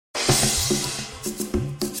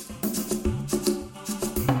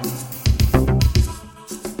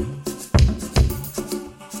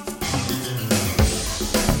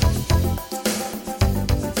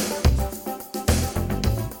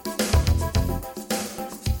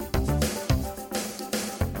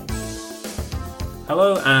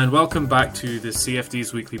Hello and welcome back to the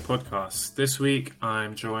CFDs Weekly podcast. This week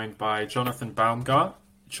I'm joined by Jonathan Baumgart.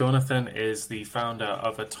 Jonathan is the founder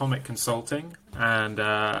of Atomiq Consulting, and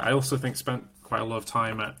I also think spent quite a lot of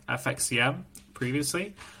time at FXCM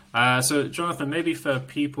previously. So Jonathan, maybe for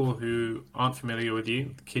people who aren't familiar with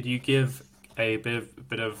you, could you give a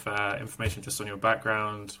bit of information just on your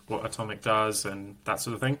background, what Atomiq does, and that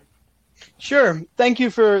sort of thing? Sure. Thank you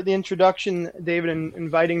for the introduction, David, and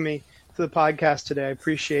inviting me to the podcast today. I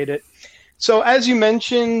appreciate it. So as you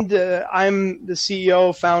mentioned, I'm the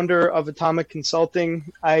CEO, founder of Atomiq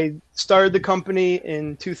Consulting. I started the company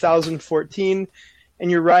in 2014,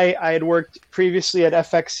 and you're right, I had worked previously at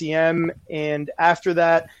FXCM, and after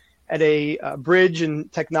that at a bridge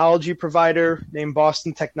and technology provider named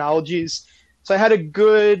Boston Technologies. So I had a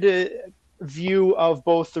good view of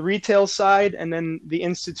both the retail side and then the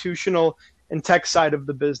institutional and tech side of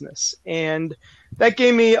the business. And that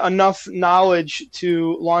gave me enough knowledge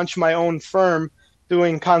to launch my own firm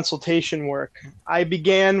doing consultation work. I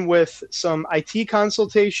began with some IT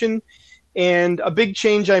consultation, and a big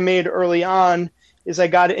change I made early on is I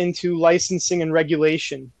got into licensing and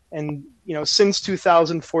regulation. And since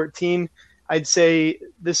 2014, I'd say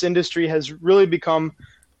this industry has really become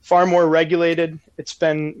far more regulated. It's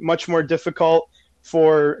been much more difficult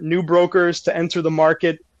for new brokers to enter the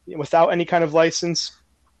market without any kind of license.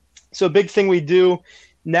 So a big thing we do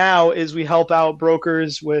now is we help out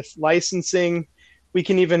brokers with licensing. We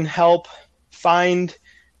can even help find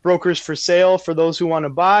brokers for sale for those who want to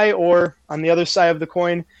buy, or on the other side of the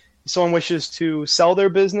coin, if someone wishes to sell their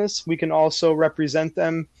business, we can also represent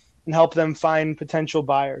them and help them find potential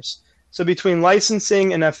buyers. So between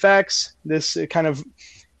licensing and FX, this kind of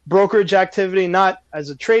brokerage activity, not as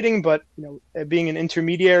a trading, but being an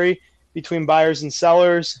intermediary between buyers and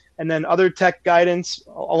sellers, and then other tech guidance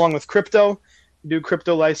along with crypto. We do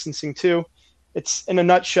crypto licensing too. It's, in a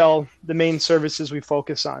nutshell, the main services we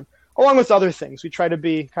focus on, along with other things. We try to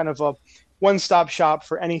be kind of a one-stop shop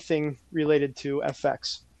for anything related to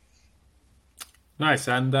FX. Nice.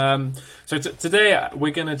 And so today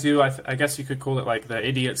we're going to do, I guess you could call it like the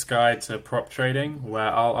idiot's guide to prop trading,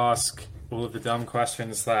 where I'll ask all of the dumb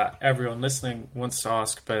questions that everyone listening wants to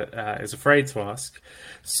ask but is afraid to ask.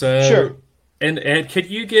 So, sure. And could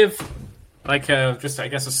you give like a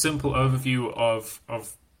simple overview of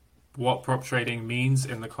what prop trading means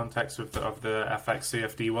in the context of the FX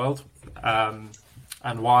CFD world,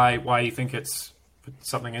 and why you think it's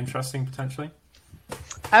something interesting potentially?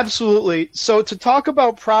 Absolutely. So to talk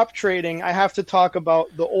about prop trading, I have to talk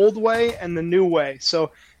about the old way and the new way.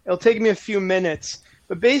 So it'll take me a few minutes.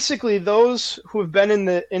 But basically, those who have been in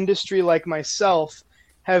the industry like myself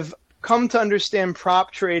have come to understand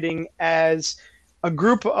prop trading as a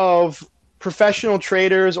group of professional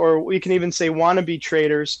traders, or we can even say wannabe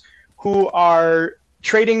traders, who are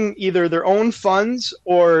trading either their own funds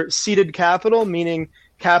or seeded capital, meaning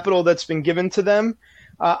capital that's been given to them,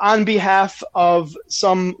 on behalf of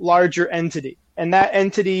some larger entity. And that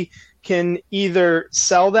entity can either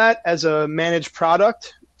sell that as a managed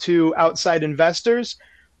product to outside investors,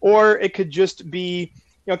 or it could just be,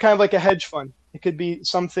 kind of like a hedge fund. It could be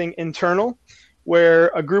something internal where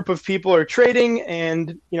a group of people are trading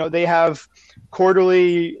and, they have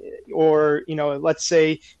quarterly or, let's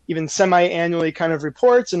say even semi-annually kind of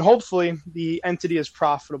reports, and hopefully the entity is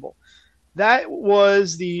profitable. That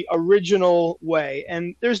was the original way.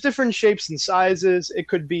 And there's different shapes and sizes. It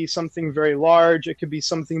could be something very large. It could be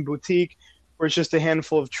something boutique, where it's just a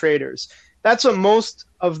handful of traders. That's what most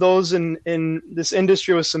of those in this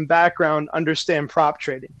industry with some background understand prop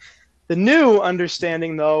trading. The new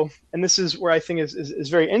understanding, though, and this is where I think is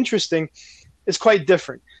very interesting, is quite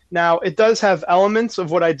different. Now, it does have elements of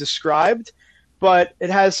what I described, but it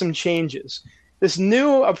has some changes. This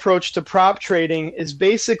new approach to prop trading is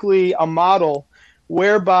basically a model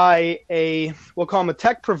whereby we'll call them a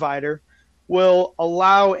tech provider, will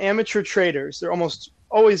allow amateur traders, they're almost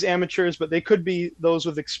always amateurs, but they could be those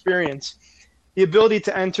with experience, the ability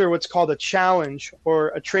to enter what's called a challenge or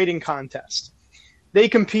a trading contest. They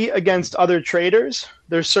compete against other traders.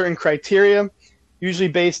 There's certain criteria, usually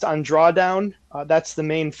based on drawdown. That's the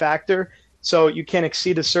main factor. So you can't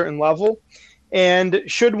exceed a certain level. And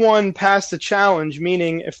should one pass the challenge,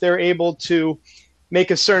 meaning if they're able to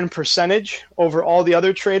make a certain percentage over all the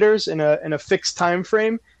other traders in a fixed time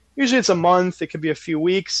frame, usually it's a month, it could be a few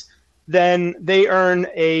weeks, then they earn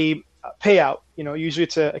a payout. Usually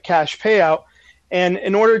it's a cash payout. And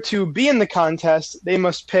in order to be in the contest, they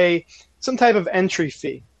must pay some type of entry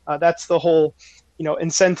fee. That's the whole,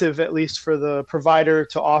 incentive, at least for the provider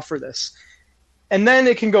to offer this. And then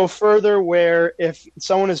it can go further where if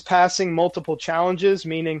someone is passing multiple challenges,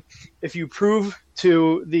 meaning if you prove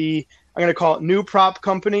to the, I'm going to call it new prop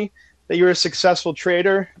company, that you're a successful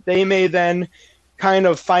trader, they may then kind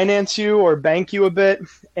of finance you or bank you a bit,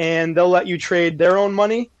 and they'll let you trade their own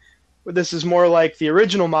money. This is more like the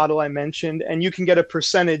original model I mentioned, and you can get a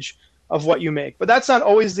percentage of what you make. But that's not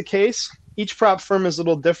always the case. Each prop firm is a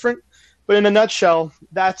little different. But in a nutshell,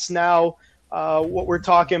 that's now what we're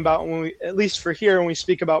talking about when we, at least for here, when we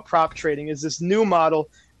speak about prop trading, is this new model,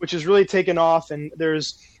 which has really taken off, and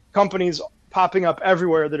there's companies popping up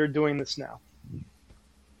everywhere that are doing this now.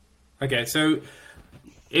 Okay, so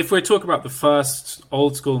if we're talking about the first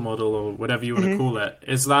old school model or whatever you want to call it,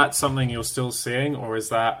 is that something you're still seeing, or is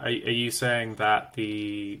that, are you saying that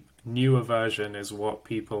the newer version is what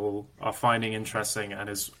people are finding interesting and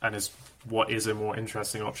is what is a more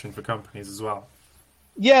interesting option for companies as well?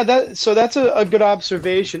 Yeah, that's a good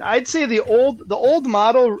observation. I'd say the old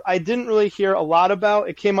model I didn't really hear a lot about.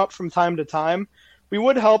 It came up from time to time. We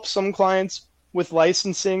would help some clients with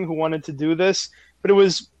licensing who wanted to do this, but it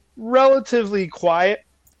was relatively quiet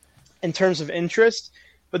in terms of interest.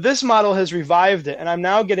 But this model has revived it, and I'm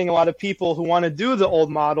now getting a lot of people who want to do the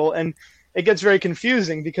old model, and it gets very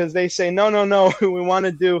confusing because they say, no, we want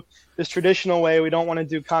to do this traditional way. We don't want to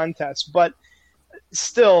do contests. But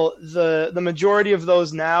still, the majority of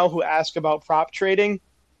those now who ask about prop trading,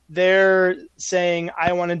 they're saying,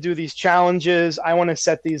 I want to do these challenges. I want to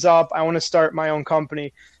set these up. I want to start my own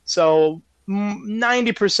company. So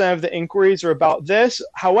 90% of the inquiries are about this.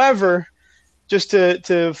 However, just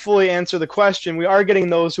to fully answer the question, we are getting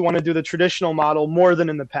those who want to do the traditional model more than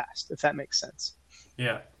in the past, if that makes sense.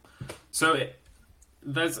 Yeah. So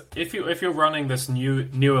if you're running this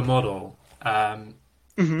newer model,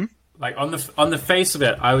 like on the face of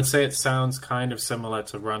it, I would say it sounds kind of similar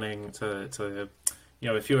to running to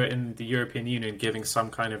if you're in the European Union giving some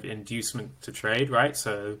kind of inducement to trade, right?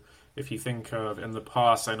 So if you think of in the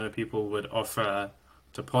past, I know people would offer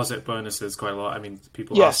deposit bonuses quite a lot. I mean,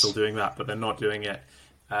 people are still doing that, but they're not doing it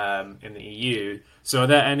in the EU. So are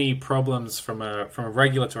there any problems from a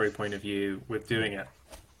regulatory point of view with doing it?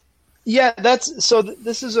 Yeah,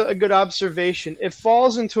 this is a good observation. It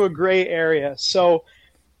falls into a gray area. So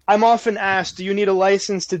I'm often asked, do you need a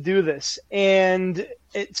license to do this? And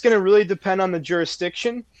it's going to really depend on the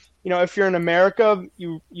jurisdiction. If you're in America,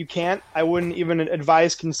 you can't. I wouldn't even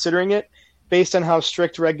advise considering it based on how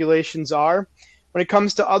strict regulations are. When it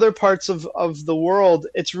comes to other parts of the world,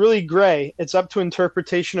 it's really gray. It's up to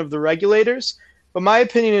interpretation of the regulators. But my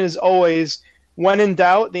opinion is always, when in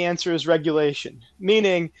doubt, the answer is regulation.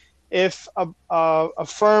 Meaning, if a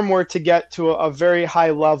firm were to get to a very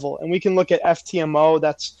high level, and we can look at FTMO,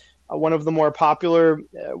 that's one of the more popular,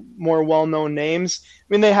 more well-known names. I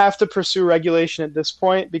mean, they have to pursue regulation at this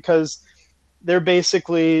point because they're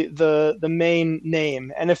basically the main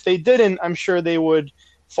name. And if they didn't, I'm sure they would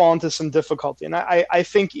fall into some difficulty. And I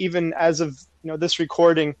think even as of this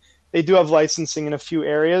recording, they do have licensing in a few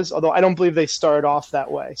areas, although I don't believe they started off that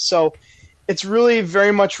way. So it's really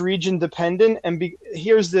very much region dependent. And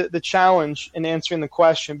here's the challenge in answering the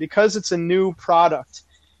question. Because it's a new product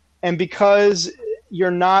and because you're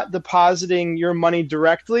not depositing your money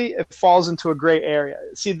directly, it falls into a gray area.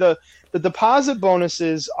 See, the deposit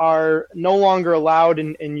bonuses are no longer allowed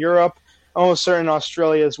in Europe, almost certain in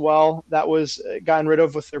Australia as well. That was gotten rid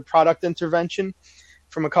of with their product intervention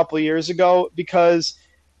from a couple of years ago because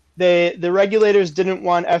the regulators didn't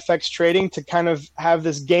want FX trading to kind of have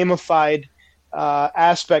this gamified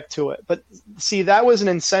aspect to it. But see, that was an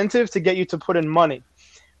incentive to get you to put in money,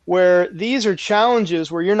 where these are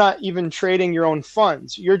challenges where you're not even trading your own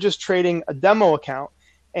funds. You're just trading a demo account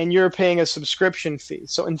and you're paying a subscription fee.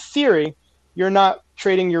 So in theory, you're not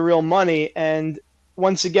trading your real money. And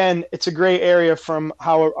once again, it's a gray area from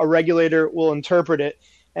how a regulator will interpret it.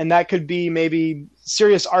 And that could be maybe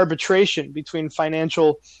serious arbitration between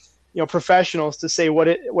financial professionals to say what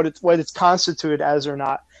it's constituted as or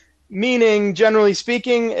not. Meaning, generally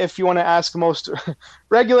speaking, if you want to ask most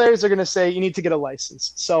regulators, they're going to say you need to get a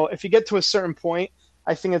license. So if you get to a certain point,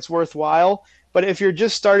 I think it's worthwhile. But if you're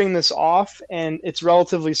just starting this off and it's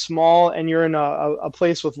relatively small and you're in a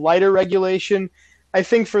place with lighter regulation, I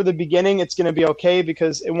think for the beginning it's going to be okay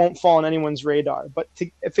because it won't fall on anyone's radar. But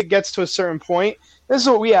if it gets to a certain point, this is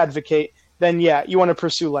what we advocate, then yeah, you want to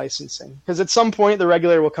pursue licensing. Because at some point the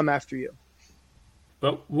regulator will come after you.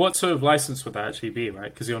 But what sort of license would that actually be,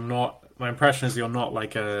 right? Because my impression is you're not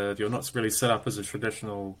really set up as a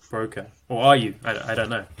traditional broker. Or are you? I don't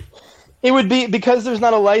know. It would be, because there's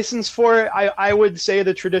not a license for it, I would say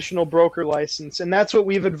the traditional broker license. And that's what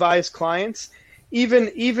we've advised clients. Even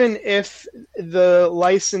if the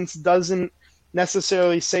license doesn't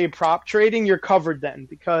necessarily say prop trading, you're covered then,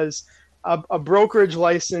 because a brokerage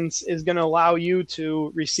license is going to allow you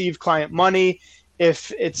to receive client money.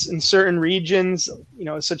 If it's in certain regions,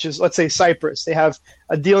 such as, let's say, Cyprus, they have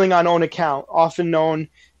a dealing on own account, often known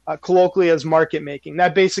colloquially as market making.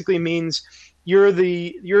 That basically means you're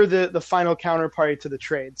the final counterparty to the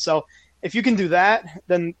trade. So if you can do that,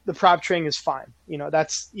 then the prop trading is fine.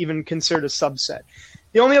 That's even considered a subset.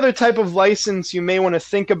 The only other type of license you may want to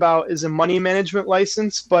think about is a money management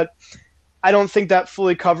license, but I don't think that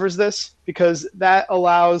fully covers this, because that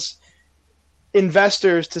allows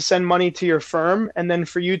investors to send money to your firm and then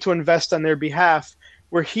for you to invest on their behalf,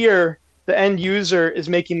 where here the end user is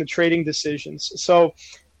making the trading decisions. So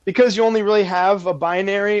because you only really have a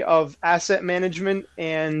binary of asset management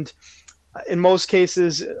and in most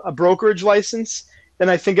cases a brokerage license, then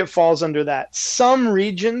I think it falls under that. Some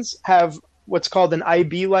regions have what's called an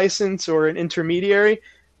IB license or an intermediary,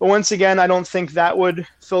 but once again, I don't think that would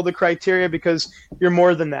fill the criteria, because you're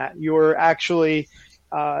more than that. You're actually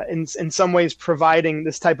in some ways providing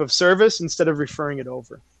this type of service instead of referring it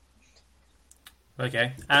over.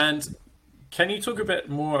 Okay. And can you talk a bit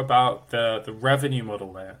more about the revenue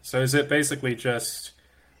model there? So is it basically just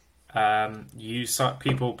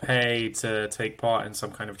people pay to take part in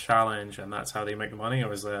some kind of challenge and that's how they make the money,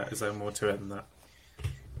 or is there more to it than that?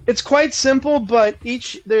 It's quite simple, but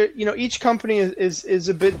each company is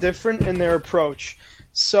a bit different in their approach.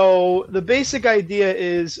 So the basic idea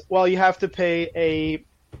is, well, you have to pay a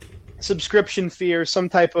subscription fee or some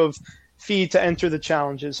type of fee to enter the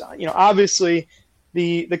challenges. Obviously,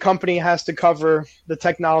 the company has to cover the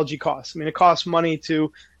technology costs. It costs money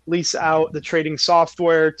to lease out the trading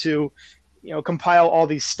software, to compile all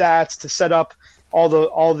these stats, to set up all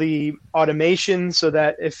the automation so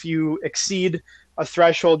that if you exceed a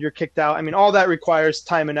threshold, you're kicked out. All that requires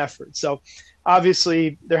time and effort. So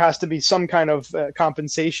obviously there has to be some kind of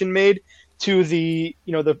compensation made to the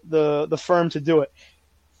firm to do it.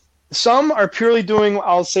 Some are purely doing,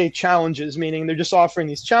 I'll say, challenges, meaning they're just offering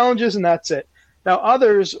these challenges and that's it. Now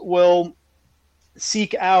others will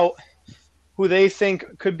seek out who they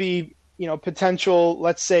think could be, potential,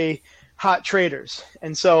 let's say, hot traders.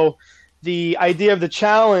 And so the idea of the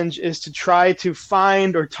challenge is to try to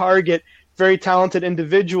find or target very talented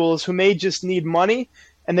individuals who may just need money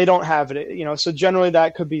and they don't have it. So generally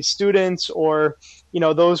that could be students or,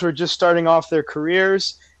 those who are just starting off their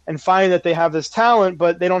careers and find that they have this talent,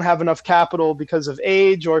 but they don't have enough capital because of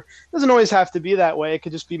age, or it doesn't always have to be that way. It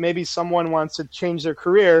could just be maybe someone wants to change their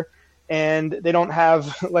career and they don't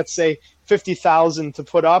have, let's say, $50,000 to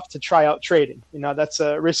put up to try out trading. That's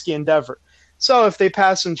a risky endeavor. So if they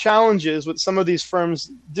pass some challenges, what some of these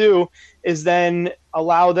firms do is then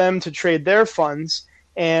allow them to trade their funds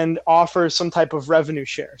and offer some type of revenue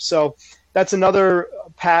share. So that's another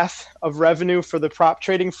path of revenue for the prop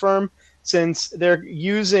trading firm, since they're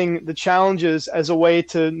using the challenges as a way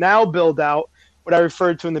to now build out what I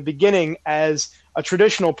referred to in the beginning as a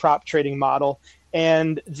traditional prop trading model.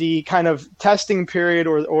 And the kind of testing period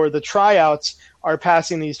or the tryouts are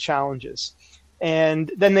passing these challenges.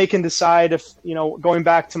 And then they can decide if, going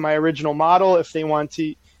back to my original model, if they want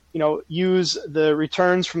to, use the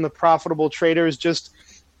returns from the profitable traders just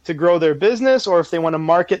to grow their business, or if they want to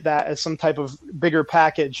market that as some type of bigger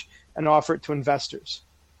package and offer it to investors.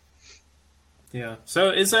 Yeah. So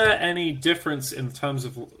is there any difference in terms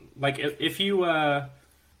of, like, if you were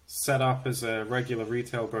set up as a regular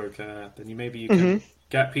retail broker, then you can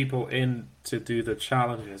get people in to do the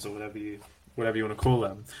challenges or whatever you want to call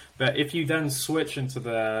them. But if you then switch into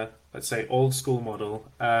the, let's say, old school model,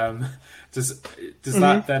 does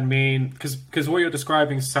that then mean, because what you're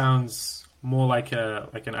describing sounds more like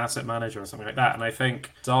an asset manager or something like that, and I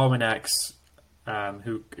think Darwin X,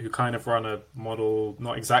 who kind of run a model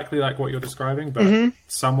not exactly like what you're describing, but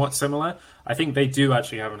somewhat similar, I think they do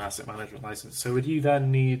actually have an asset management license. So would you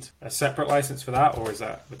then need a separate license for that, or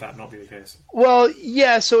would that not be the case? Well,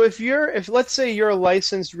 yeah. So if let's say you're a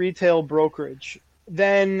licensed retail brokerage,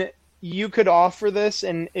 then you could offer this,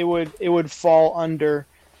 and it would fall under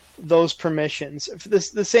those permissions.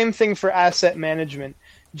 The same thing for asset management.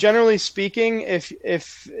 Generally speaking,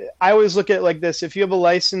 if I always look at it like this: if you have a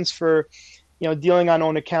license for dealing on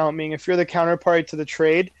own account, meaning if you're the counterparty to the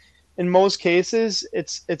trade, in most cases,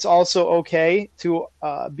 it's also okay to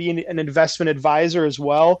be an investment advisor as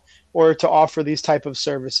well, or to offer these type of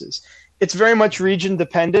services. It's very much region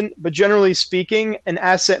dependent, but generally speaking, an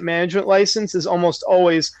asset management license is almost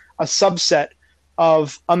always a subset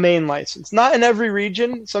of a main license. Not in every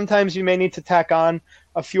region. Sometimes you may need to tack on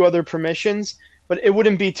a few other permissions, but it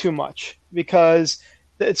wouldn't be too much, because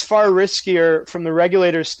it's far riskier from the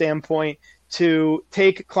regulator's standpoint to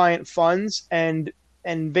take client funds and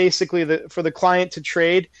basically for the client to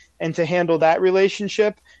trade and to handle that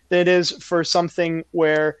relationship than it is for something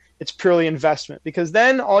where it's purely investment. Because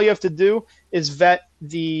then all you have to do is vet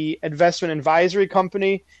the investment advisory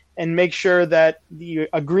company and make sure that the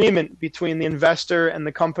agreement between the investor and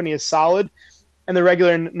the company is solid and the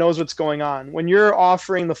regulator knows what's going on. When you're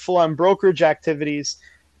offering the full-on brokerage activities,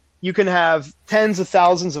 you can have tens of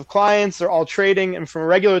thousands of clients. They're all trading. And from a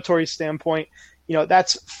regulatory standpoint,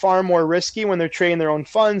 that's far more risky when they're trading their own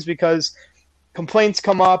funds because complaints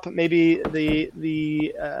come up. Maybe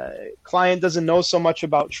the client doesn't know so much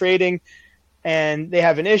about trading and they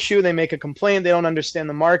have an issue. They make a complaint. They don't understand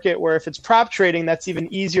the market. Where if it's prop trading, that's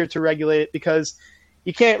even easier to regulate it because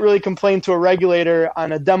you can't really complain to a regulator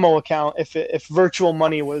on a demo account if virtual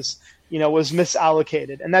money was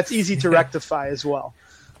misallocated. And that's easy to rectify as well.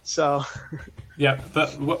 So, yeah,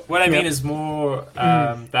 but what I mean is more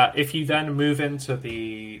that if you then move into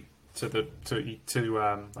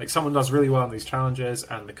like someone does really well in these challenges,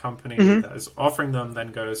 and the company that is offering them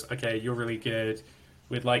then goes, okay, you're really good,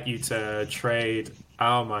 we'd like you to trade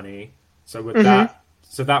our money. So with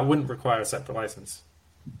that wouldn't require a separate license.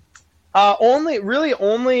 Only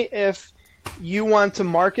if you want to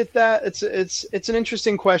market that. It's an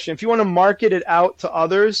interesting question. If you want to market it out to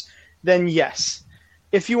others, then yes.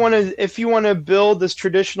 If you want to build this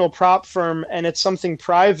traditional prop firm and it's something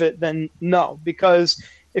private, then no. Because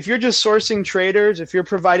if you're just sourcing traders, if you're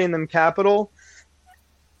providing them capital,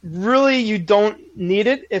 really you don't need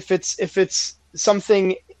it if it's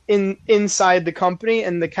something inside the company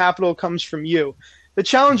and the capital comes from you. The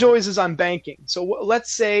challenge always is on banking. So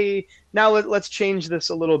let's say now let's change this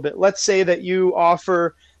a little bit. Let's say that you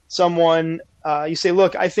offer someone, you say,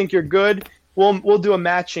 look, I think you're good. We'll do a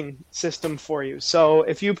matching system for you. So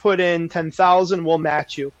if you put in 10,000, we'll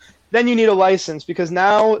match you. Then you need a license because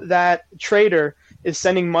now that trader is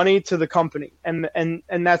sending money to the company, and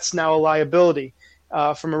that's now a liability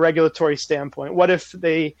from a regulatory standpoint. What if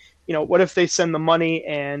they send the money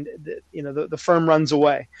and the firm runs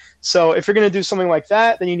away? So if you're going to do something like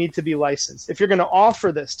that, then you need to be licensed. If you're going to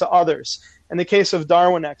offer this to others, in the case of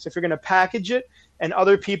DarwinX, if you're going to package it and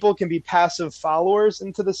other people can be passive followers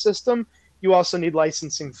into the system, you also need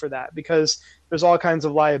licensing for that because there's all kinds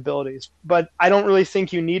of liabilities. But I don't really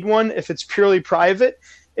think you need one if it's purely private.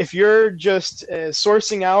 If you're just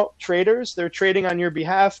sourcing out traders, they're trading on your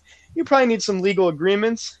behalf, you probably need some legal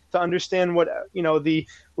agreements to understand what the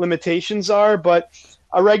limitations are. But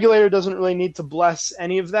a regulator doesn't really need to bless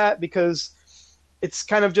any of that because it's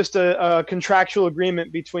kind of just a contractual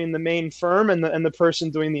agreement between the main firm and the person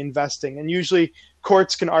doing the investing. And usually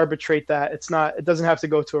courts can arbitrate that. It doesn't have to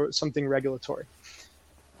go to something regulatory.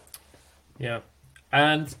 Yeah.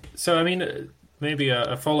 And so, I mean, maybe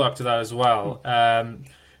a follow-up to that as well,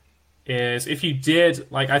 is if you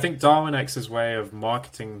did, like, I think DarwinX's way of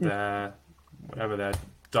marketing their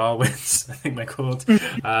Darwins, I think they're called,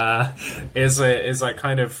 is like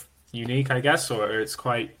kind of unique, I guess, or it's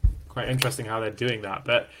quite interesting how they're doing that.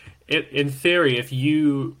 But in theory, if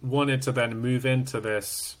you wanted to then move into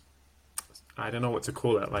this, I don't know what to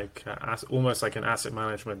call it, like almost like an asset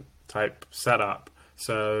management type setup.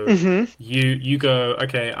 So you go,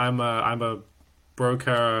 okay, I'm a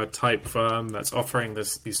broker type firm that's offering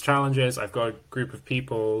these challenges. I've got a group of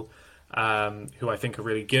people who I think are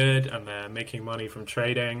really good and they're making money from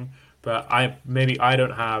trading, but I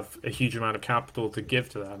don't have a huge amount of capital to give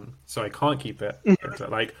to them, so I can't keep it.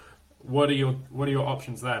 Like, what are your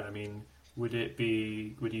options then? I mean, would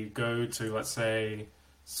you go to, let's say,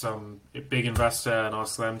 some big investor and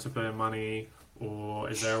ask them to put in money, or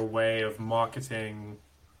is there a way of marketing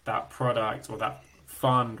that product or that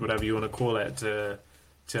fund, whatever you want to call it, to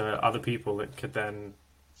other people that could then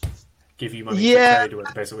give you money to trade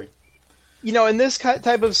with, basically? In this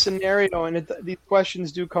type of scenario, and these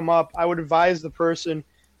questions do come up, I would advise the person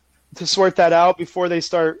to sort that out before they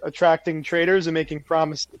start attracting traders and making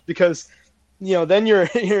promises, because then you're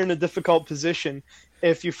in a difficult position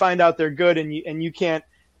if you find out they're good and you can't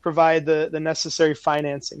provide the necessary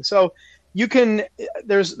financing. So you can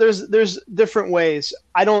there's different ways.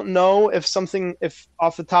 I don't know if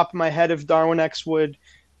off the top of my head if DarwinX would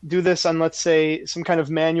do this on, let's say, some kind of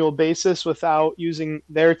manual basis without using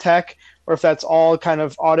their tech, or if that's all kind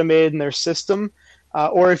of automated in their system,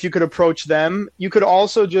 or if you could approach them. You could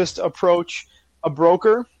also just approach a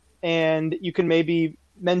broker and you can maybe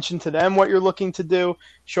mention to them what you're looking to do,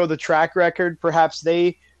 show the track record. Perhaps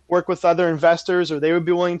they work with other investors or they would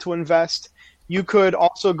be willing to invest. You could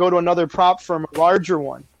also go to another prop firm, a larger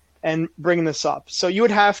one, and bring this up. So you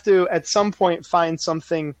would have to, at some point, find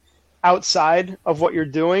something outside of what you're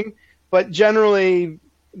doing. But generally,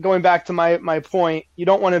 going back to my point, you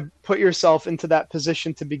don't want to put yourself into that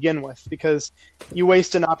position to begin with, because you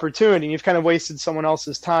waste an opportunity. You've kind of wasted someone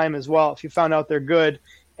else's time as well. If you found out they're good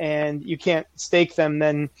and you can't stake them,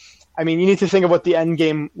 then, I mean, you need to think of what the end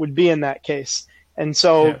game would be in that case. And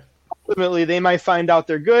so ultimately they might find out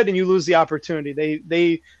they're good and you lose the opportunity.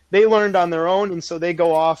 They learned on their own, and so they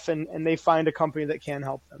go off and they find a company that can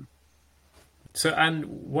help them. So, and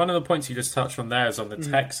one of the points you just touched on there is on the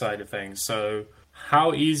tech side of things. So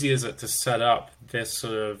how easy is it to set up this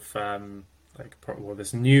sort of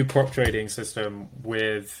this new prop trading system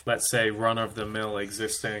with, let's say, run-of-the-mill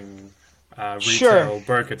existing retail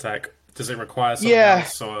broker tech? Does it require something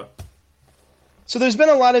else? Or? So there's been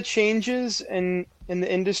a lot of changes in the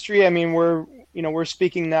industry. I mean, we're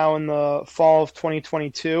speaking now in the fall of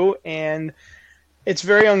 2022, and it's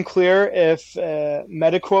very unclear if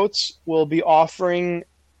MetaQuotes will be offering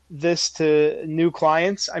this to new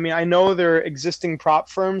clients. I mean, I know there are existing prop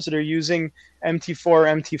firms that are using MT4 or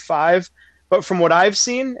MT5, but from what I've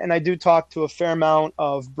seen, and I do talk to a fair amount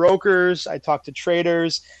of brokers, I talk to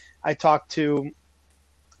traders, I talk to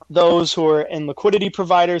those who are in liquidity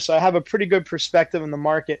providers, so I have a pretty good perspective on the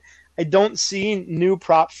market. I don't see new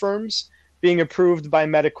prop firms being approved by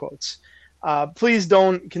MetaQuotes. Please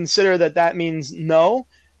don't consider that means no.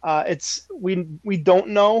 We don't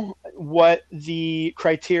know what the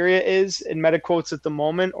criteria is in MetaQuotes at the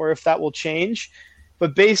moment, or if that will change.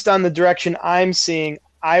 But based on the direction I'm seeing,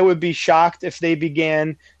 I would be shocked if they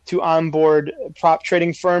began to onboard prop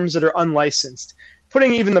trading firms that are unlicensed.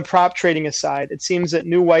 Putting even the prop trading aside, it seems that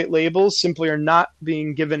new white labels simply are not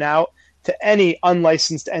being given out to any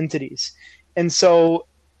unlicensed entities. And so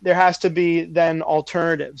there has to be then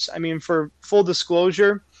alternatives. I mean, for full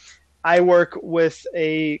disclosure, I work with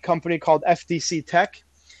a company called FDC Tech.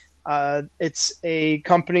 It's a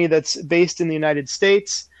company that's based in the United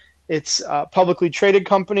States. It's a publicly traded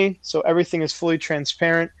company, so everything is fully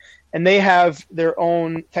transparent. And they have their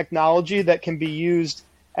own technology that can be used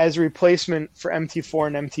as a replacement for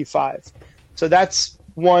MT4 and MT5. So that's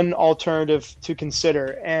one alternative to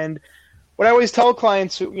consider. And what I always tell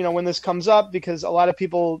clients, when this comes up, because a lot of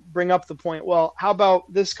people bring up the point, well, how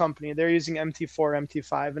about this company? They're using MT4,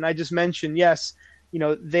 MT5. And I just mentioned, yes,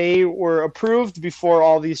 they were approved before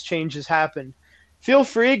all these changes happened. Feel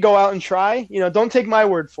free, go out and try. Don't take my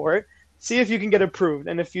word for it. See if you can get approved.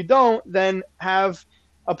 And if you don't, then have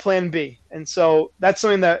a plan B. And so that's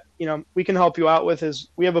something that, we can help you out with, is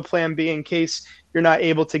we have a plan B in case you're not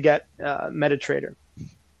able to get MetaTrader.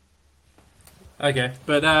 Okay,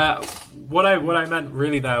 but what I meant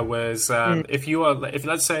really there was if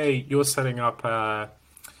let's say you're setting up,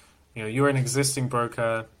 you're an existing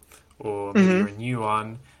broker, or maybe you're a new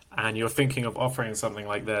one, and you're thinking of offering something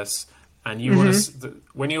like this, and you want to,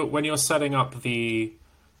 when you're setting up the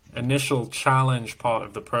initial challenge part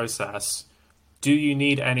of the process, do you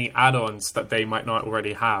need any add-ons that they might not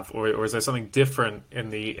already have, or is there something different in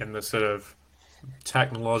the sort of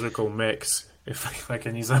technological mix, if I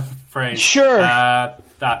can use that phrase, sure,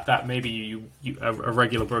 that maybe a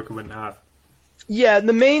regular broker wouldn't have? Yeah,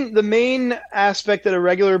 the main aspect that a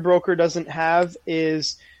regular broker doesn't have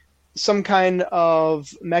is some kind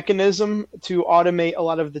of mechanism to automate a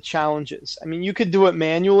lot of the challenges. I mean, you could do it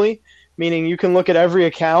manually, meaning you can look at every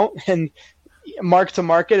account and mark to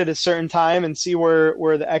market at a certain time and see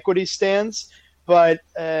where the equity stands. But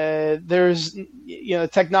there's,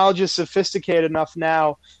 technology is sophisticated enough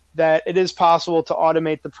now that it is possible to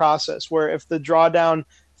automate the process, where if the drawdown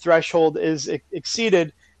threshold is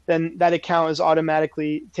exceeded, then that account is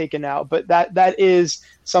automatically taken out. But that is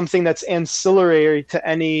something that's ancillary to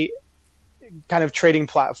any kind of trading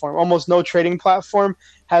platform. Almost no trading platform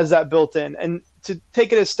has that built in. And to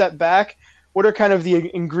take it a step back, what are kind of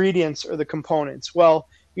the ingredients or the components? Well,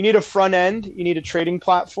 you need a front end, you need a trading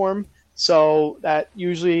platform. So that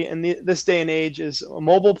usually in this day and age is a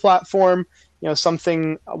mobile platform,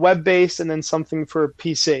 something web-based, and then something for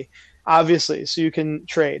PC, obviously, so you can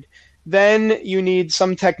trade. Then you need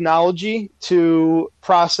some technology to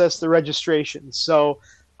process the registrations. So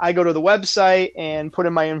I go to the website and put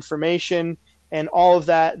in my information, and all of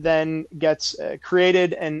that then gets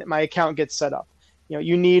created and my account gets set up.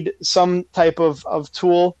 You need some type of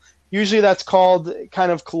tool. Usually that's called,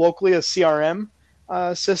 kind of colloquially, a CRM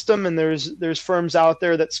system, and there's firms out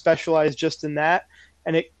there that specialize just in that,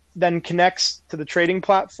 and it then connects to the trading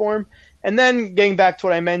platform. And then getting back to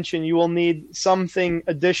what I mentioned, you will need something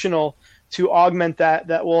additional to augment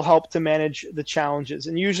that will help to manage the challenges.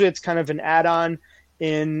 And usually it's kind of an add-on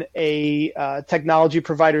in a technology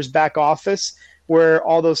provider's back office where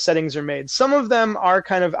all those settings are made. Some of them are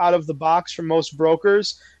kind of out of the box for most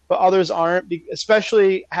brokers, but others aren't,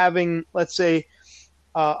 especially having, let's say,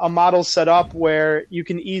 a model set up where you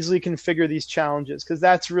can easily configure these challenges, because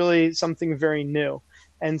that's really something very new.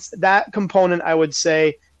 And that component, I would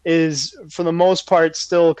say, is for the most part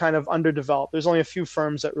still kind of underdeveloped. There's only a few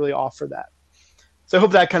firms that really offer that. So I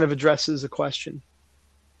hope that kind of addresses the question.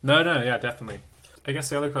 No, yeah, definitely. I guess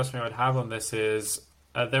the other question I would have on this is,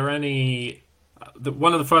 are there any...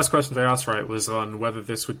 one of the first questions I asked, right, was on whether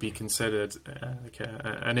this would be considered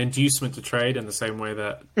an inducement to trade in the same way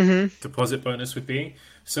that deposit bonus would be.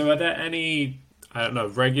 So are there any, I don't know,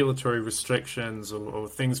 regulatory restrictions or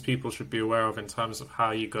things people should be aware of in terms of how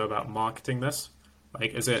you go about marketing this?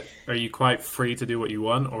 Like, are you quite free to do what you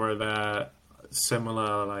want, or are there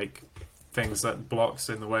similar, like, things that blocks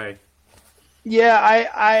in the way? Yeah,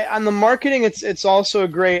 I on the marketing, it's also a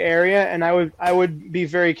gray area, and I would be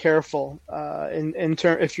very careful in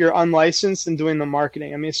term if you're unlicensed and doing the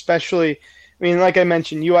marketing. I mean, especially, like I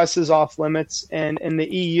mentioned, U.S. is off limits, and in the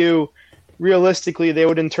EU, realistically, they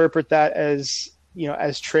would interpret that as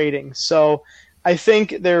as trading. So I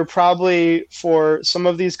think there probably, for some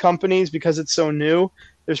of these companies, because it's so new,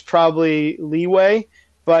 there's probably leeway.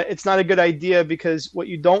 But it's not a good idea, because what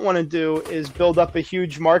you don't want to do is build up a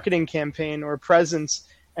huge marketing campaign or presence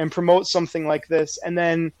and promote something like this. And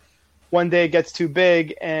then one day it gets too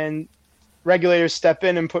big and regulators step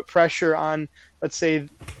in and put pressure on, let's say,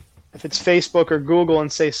 if it's Facebook or Google,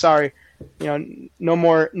 and say, sorry, no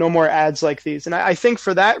more ads like these. And I think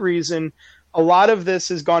for that reason, a lot of this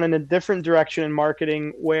has gone in a different direction in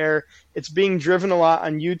marketing, where it's being driven a lot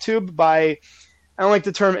on YouTube by, I don't like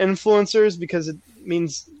the term influencers because it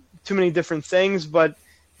means too many different things, but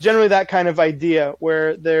generally that kind of idea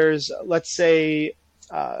where there's, let's say,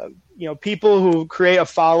 people who create a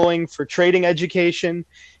following for trading education,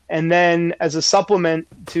 and then as a supplement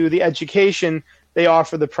to the education, they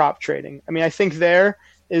offer the prop trading. I think there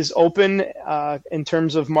is open in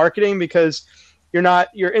terms of marketing, because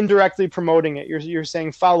you're indirectly promoting it. You're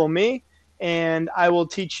saying, follow me, and I will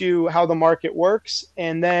teach you how the market works,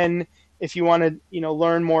 and then if you want to,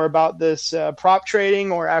 learn more about this prop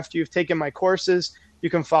trading, or after you've taken my courses,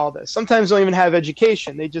 you can follow this. Sometimes they don't even have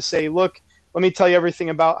education. They just say, look, let me tell you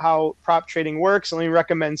everything about how prop trading works, and let me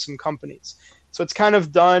recommend some companies. So it's kind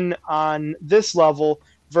of done on this level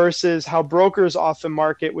versus how brokers often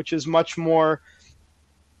market, which is much more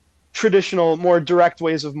traditional, more direct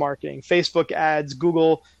ways of marketing. Facebook ads,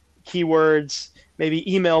 Google keywords,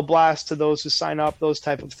 maybe email blasts to those who sign up, those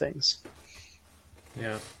type of things.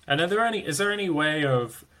 Yeah. And is there any way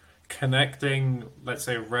of connecting, let's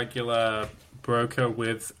say, a regular broker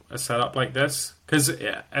with a setup like this? Because,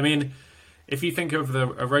 if you think of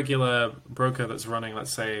a regular broker that's running,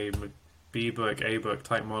 let's say, B-book, A-book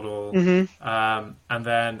type model, and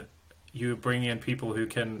then you bring in people who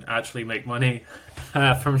can actually make money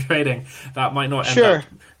from trading, that might not end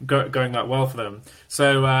up going that well for them.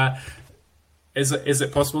 So is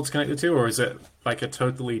it possible to connect the two, or is it like a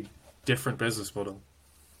totally different business model?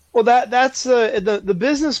 Well, that's the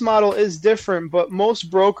business model is different, but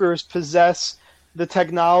most brokers possess the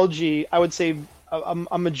technology, I would say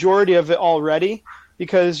a majority of it already,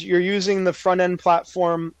 because you're using the front end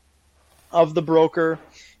platform of the broker.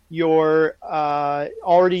 You're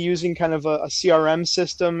already using kind of a CRM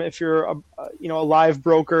system if you're a live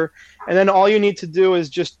broker, and then all you need to do is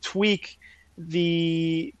just tweak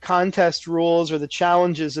the contest rules or the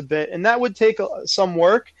challenges a bit, and that would take some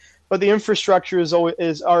work. But the infrastructure is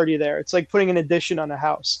already there. It's like putting an addition on a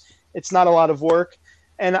house. It's not a lot of work,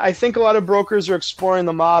 and I think a lot of brokers are exploring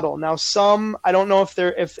the model now. Some, I don't know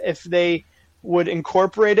if they would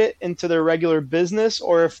incorporate it into their regular business,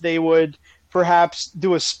 or if they would perhaps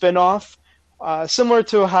do a spin-off, similar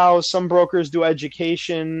to how some brokers do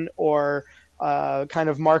education or kind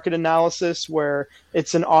of market analysis, where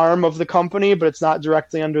it's an arm of the company, but it's not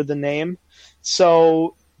directly under the name.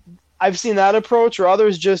 So I've seen that approach, or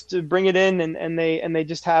others just bring it in and they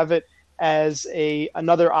just have it as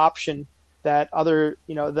another option that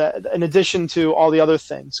in addition to all the other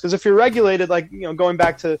things. Because if you're regulated, like going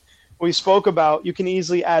back to what we spoke about, you can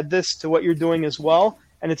easily add this to what you're doing as well,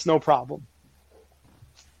 and it's no problem.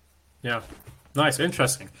 Yeah, nice,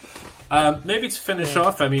 interesting. Maybe to finish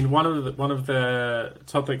off, one of the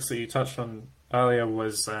topics that you touched on earlier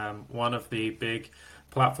was one of the big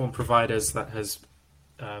platform providers that has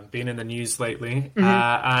been in the news lately,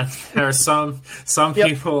 and there are some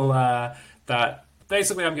people that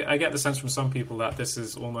basically I get the sense from some people that this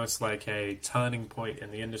is almost like a turning point in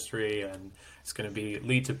the industry, and it's going to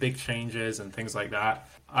lead to big changes and things like that.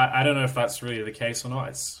 I don't know if that's really the case or not.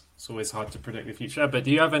 It's always hard to predict the future. But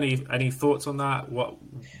do you have any thoughts on that? What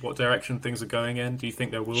direction things are going in? Do you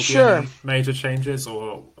think there will be any major changes,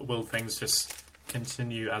 or will things just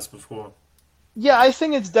continue as before? Yeah, I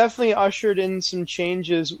think it's definitely ushered in some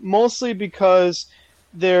changes, mostly because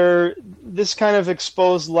this kind of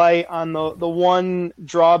exposed light on the one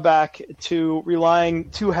drawback to relying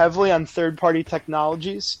too heavily on third-party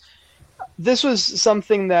technologies. This was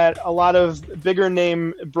something that a lot of bigger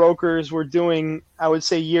name brokers were doing, I would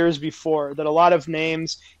say, years before. That a lot of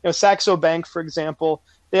names, Saxo Bank, for example,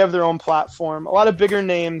 they have their own platform. A lot of bigger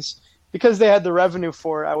names, because they had the revenue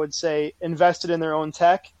for it, I would say, invested in their own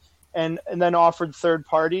tech and then offered third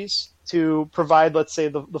parties to provide, let's say,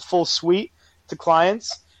 the full suite to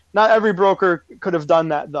clients. Not every broker could have done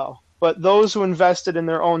that, though. But those who invested in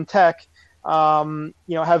their own tech,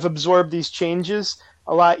 have absorbed these changes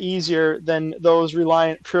a lot easier than those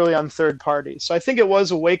reliant purely on third parties. So I think it was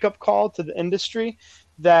a wake-up call to the industry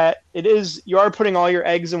that you are putting all your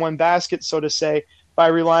eggs in one basket, so to say, by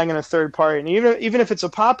relying on a third party. And even if it's a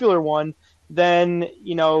popular one, then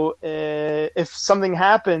if something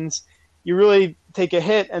happens, you really take a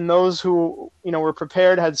hit. And those who were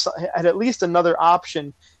prepared had at least another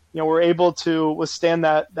option. Were able to withstand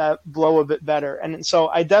that blow a bit better. And so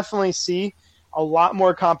I definitely see a lot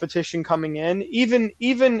more competition coming in,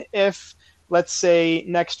 even if, let's say,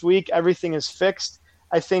 next week everything is fixed.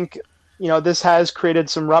 I think this has created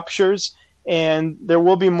some ruptures, and there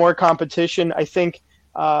will be more competition. I think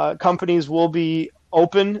companies will be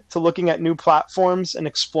open to looking at new platforms and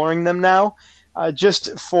exploring them now,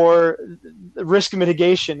 just for risk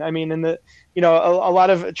mitigation. I mean, a lot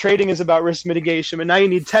of trading is about risk mitigation, but now you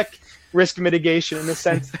need tech risk mitigation in the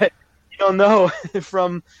sense that you don't know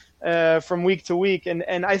from week to week.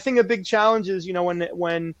 And I think a big challenge is,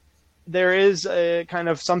 when there is a kind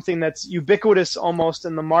of something that's ubiquitous almost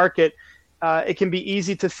in the market, it can be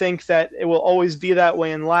easy to think that it will always be that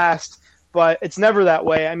way and last, but it's never that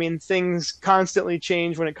way. I mean, things constantly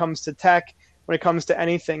change when it comes to tech, when it comes to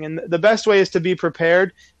anything. And the best way is to be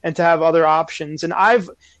prepared and to have other options. And I've,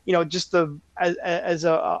 just as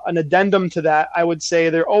an addendum to that, I would say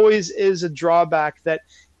there always is a drawback that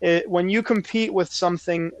when you compete with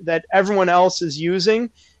something that everyone else is using,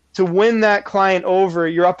 to win that client over,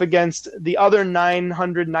 you're up against the other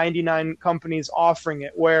 999 companies offering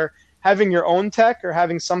it, where having your own tech or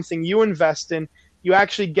having something you invest in, you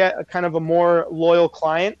actually get a kind of a more loyal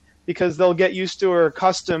client because they'll get used to or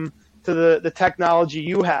accustomed to the technology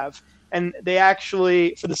you have. And they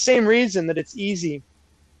actually, for the same reason that it's easy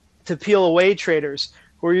to peel away traders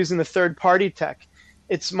who are using the third-party tech,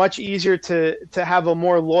 it's much easier to have a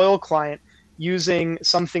more loyal client using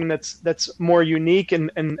something that's more unique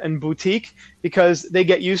and boutique, because they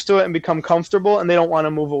get used to it and become comfortable and they don't want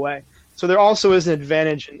to move away. So there also is an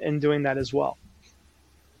advantage in doing that as well.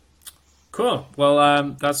 Cool.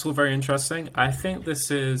 Well, that's all very interesting. I think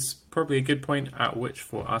this is probably a good point at which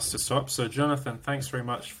for us to stop. So, Jonathan, thanks very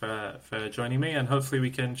much for joining me, and hopefully we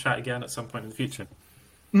can chat again at some point in the future.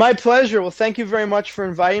 My pleasure. Well, thank you very much for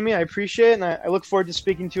inviting me. I appreciate it, and I look forward to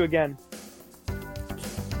speaking to you again.